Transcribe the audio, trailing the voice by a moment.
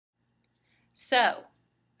So,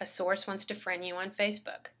 a source wants to friend you on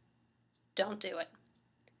Facebook. Don't do it.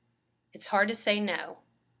 It's hard to say no,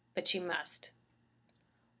 but you must.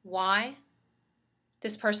 Why?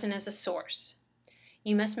 This person is a source.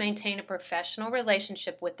 You must maintain a professional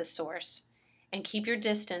relationship with the source and keep your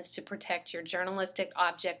distance to protect your journalistic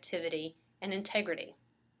objectivity and integrity.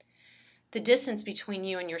 The distance between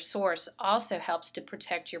you and your source also helps to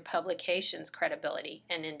protect your publication's credibility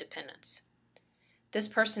and independence. This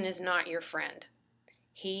person is not your friend.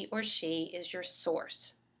 He or she is your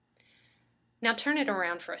source. Now turn it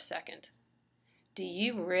around for a second. Do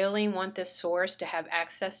you really want this source to have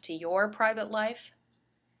access to your private life?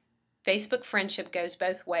 Facebook friendship goes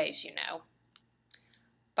both ways, you know.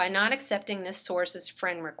 By not accepting this source's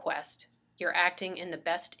friend request, you're acting in the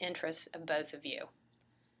best interests of both of you.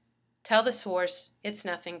 Tell the source it's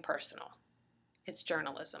nothing personal. It's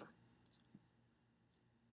journalism.